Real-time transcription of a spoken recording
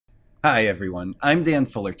Hi everyone, I'm Dan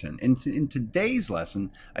Fullerton, and in today's lesson,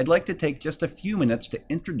 I'd like to take just a few minutes to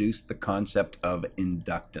introduce the concept of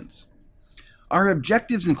inductance. Our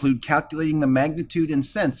objectives include calculating the magnitude and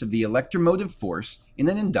sense of the electromotive force in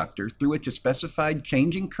an inductor through which a specified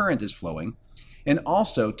changing current is flowing, and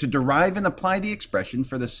also to derive and apply the expression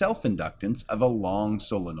for the self-inductance of a long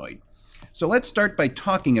solenoid. So let's start by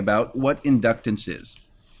talking about what inductance is.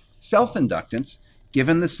 Self-inductance,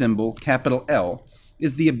 given the symbol capital L,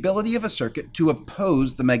 is the ability of a circuit to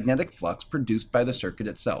oppose the magnetic flux produced by the circuit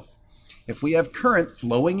itself. If we have current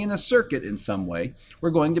flowing in a circuit in some way, we're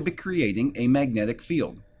going to be creating a magnetic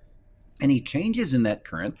field. Any changes in that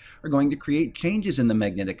current are going to create changes in the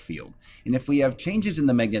magnetic field. And if we have changes in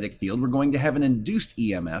the magnetic field, we're going to have an induced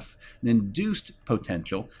EMF, an induced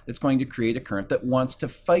potential that's going to create a current that wants to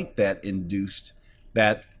fight that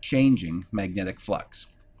changing magnetic flux.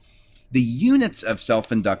 The units of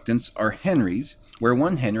self-inductance are henries, where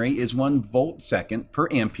 1 henry is 1 volt-second per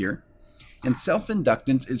ampere, and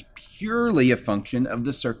self-inductance is purely a function of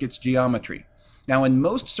the circuit's geometry. Now, in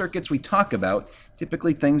most circuits we talk about,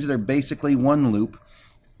 typically things that are basically one loop,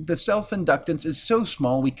 the self-inductance is so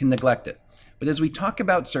small we can neglect it. But as we talk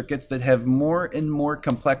about circuits that have more and more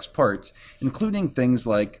complex parts, including things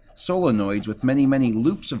like solenoids with many, many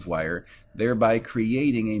loops of wire, thereby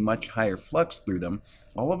creating a much higher flux through them,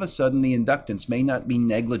 all of a sudden the inductance may not be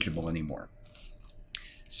negligible anymore.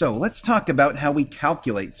 So let's talk about how we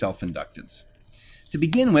calculate self-inductance. To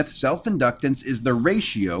begin with, self-inductance is the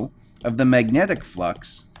ratio of the magnetic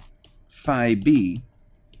flux, phi b,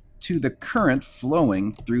 to the current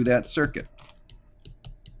flowing through that circuit.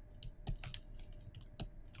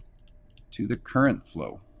 To the current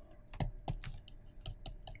flow.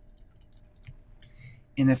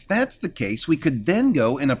 And if that's the case, we could then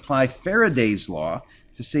go and apply Faraday's law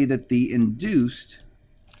to say that the induced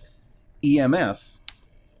EMF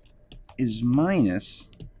is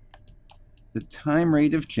minus the time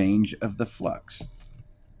rate of change of the flux.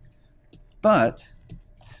 But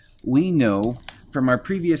we know from our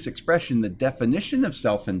previous expression, the definition of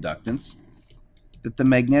self-inductance, that the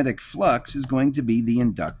magnetic flux is going to be the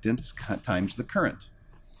inductance times the current.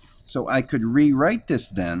 So I could rewrite this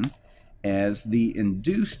then as the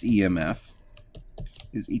induced EMF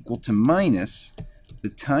is equal to minus the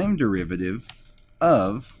time derivative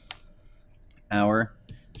of our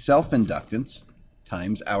self-inductance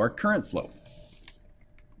times our current flow,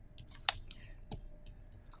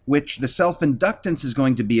 which the self-inductance is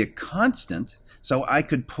going to be a constant, so I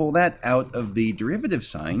could pull that out of the derivative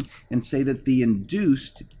sign and say that the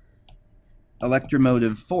induced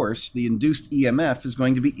electromotive force, the induced EMF, is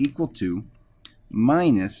going to be equal to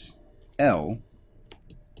minus L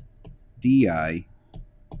di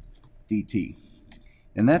dt.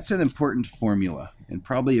 And that's an important formula, and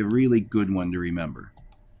probably a really good one to remember.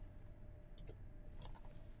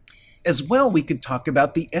 As well, we could talk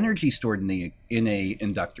about the energy stored in a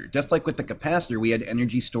inductor. Just like with the capacitor, we had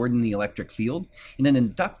energy stored in the electric field. In an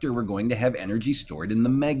inductor, we're going to have energy stored in the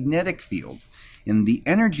magnetic field. And the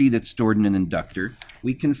energy that's stored in an inductor,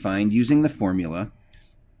 we can find using the formula,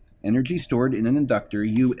 energy stored in an inductor,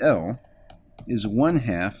 UL, is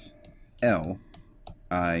 1/2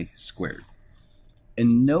 Li squared.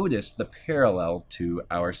 And notice the parallel to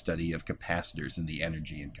our study of capacitors and the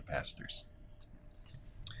energy in capacitors.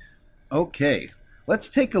 Okay, let's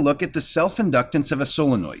take a look at the self-inductance of a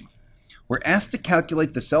solenoid. We're asked to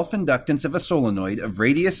calculate the self-inductance of a solenoid of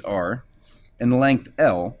radius r and length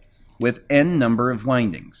L with n number of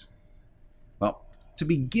windings. Well, to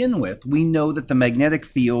begin with, we know that the magnetic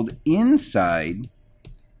field inside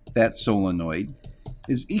that solenoid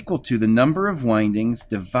is equal to the number of windings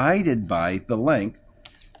divided by the length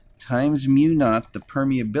times mu naught, the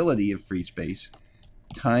permeability of free space,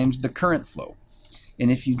 times the current flow.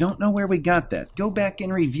 And if you don't know where we got that, go back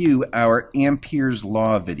and review our Ampere's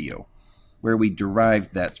law video, where we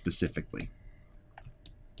derived that specifically.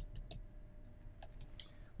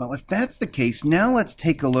 Well, if that's the case, now let's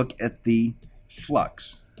take a look at the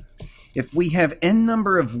flux. If we have n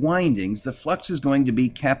number of windings, the flux is going to be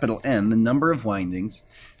capital N, the number of windings,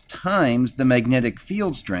 times the magnetic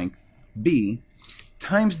field strength, B,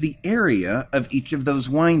 times the area of each of those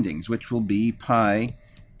windings, which will be pi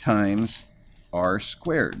times r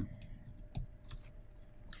squared.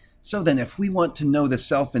 So then if we want to know the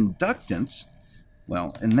self-inductance,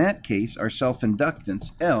 well, in that case, our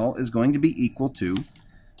self-inductance, L, is going to be equal to,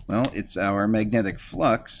 well, it's our magnetic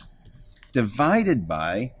flux divided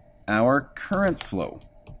by our current flow,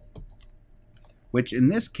 which in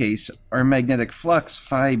this case, our magnetic flux,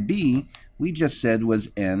 phi b, we just said was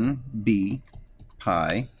NB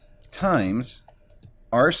pi times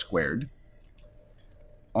r squared,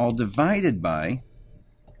 all divided by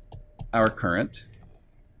our current,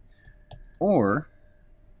 or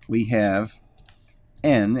we have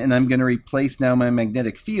N, and I'm going to replace now my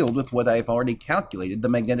magnetic field with what I've already calculated, the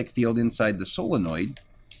magnetic field inside the solenoid,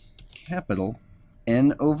 capital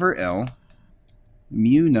N over L,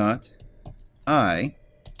 mu naught I.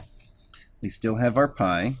 We still have our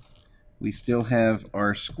pi. We still have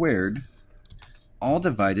our squared, all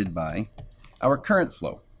divided by our current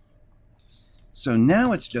flow. So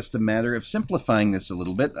now it's just a matter of simplifying this a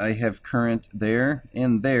little bit. I have current there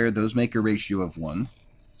and there. Those make a ratio of 1,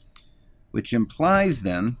 which implies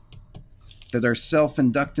then that our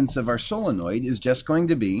self-inductance of our solenoid is just going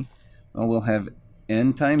to be, well, we'll have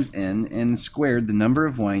N times N squared, the number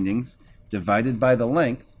of windings, divided by the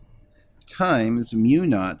length, times mu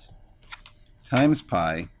naught times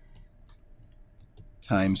pi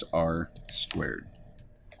times r squared.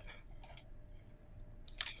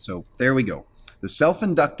 So there we go. The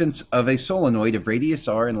self-inductance of a solenoid of radius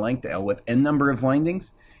r and length L with n number of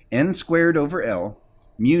windings, N squared over L,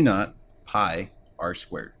 mu naught pi r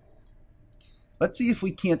squared. Let's see if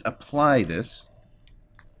we can't apply this.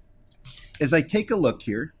 As I take a look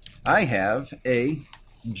here, I have a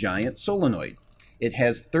giant solenoid. It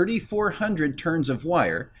has 3,400 turns of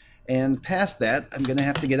wire, and past that, I'm going to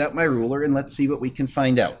have to get out my ruler and let's see what we can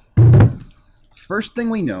find out. First thing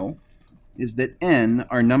we know is that N,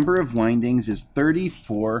 our number of windings, is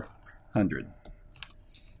 3,400.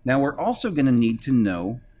 Now we're also going to need to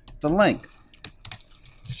know the length.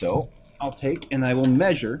 So I'll take and I will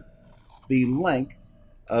measure the length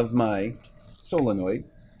of my solenoid.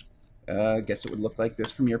 I guess it would look like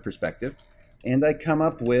this from your perspective. And I come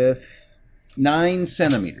up with 9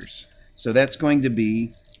 centimeters. So that's going to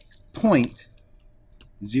be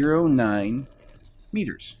 0.09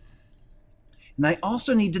 meters. And I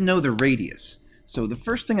also need to know the radius. So the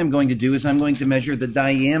first thing I'm going to do is I'm going to measure the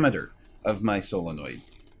diameter of my solenoid.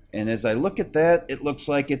 And as I look at that, it looks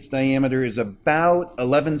like its diameter is about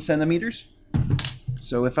 11 centimeters.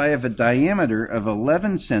 So if I have a diameter of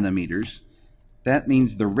 11 centimeters, that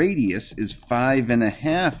means the radius is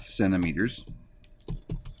 5.5 centimeters,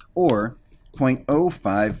 or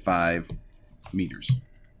 0.055 meters.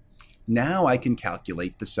 Now I can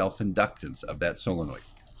calculate the self-inductance of that solenoid.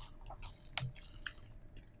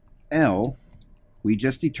 L, we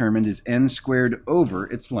just determined, is N squared over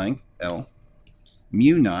its length, L,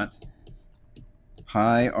 mu naught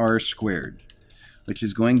pi r squared, which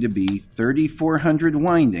is going to be 3,400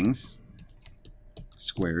 windings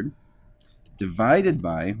squared, divided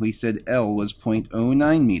by, we said L was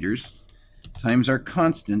 0.09 meters, times our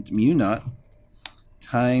constant, mu naught,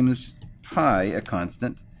 times pi, a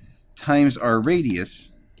constant, times our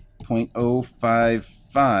radius,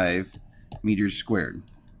 0.055 meters squared.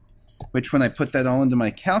 Which, when I put that all into my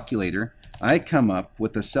calculator, I come up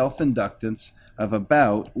with a self-inductance of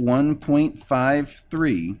about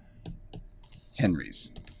 1.53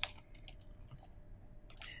 henries.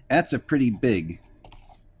 That's a pretty big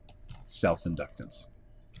self-inductance.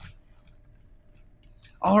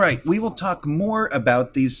 All right, we will talk more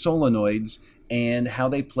about these solenoids and how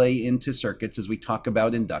they play into circuits as we talk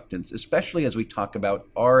about inductance, especially as we talk about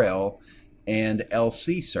RL and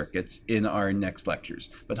LC circuits in our next lectures.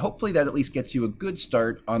 But hopefully that at least gets you a good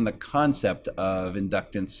start on the concept of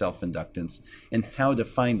inductance, self-inductance, and how to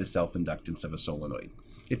find the self-inductance of a solenoid.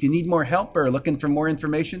 If you need more help or are looking for more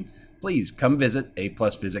information, please come visit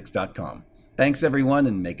aplusphysics.com. Thanks everyone,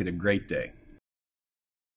 and make it a great day.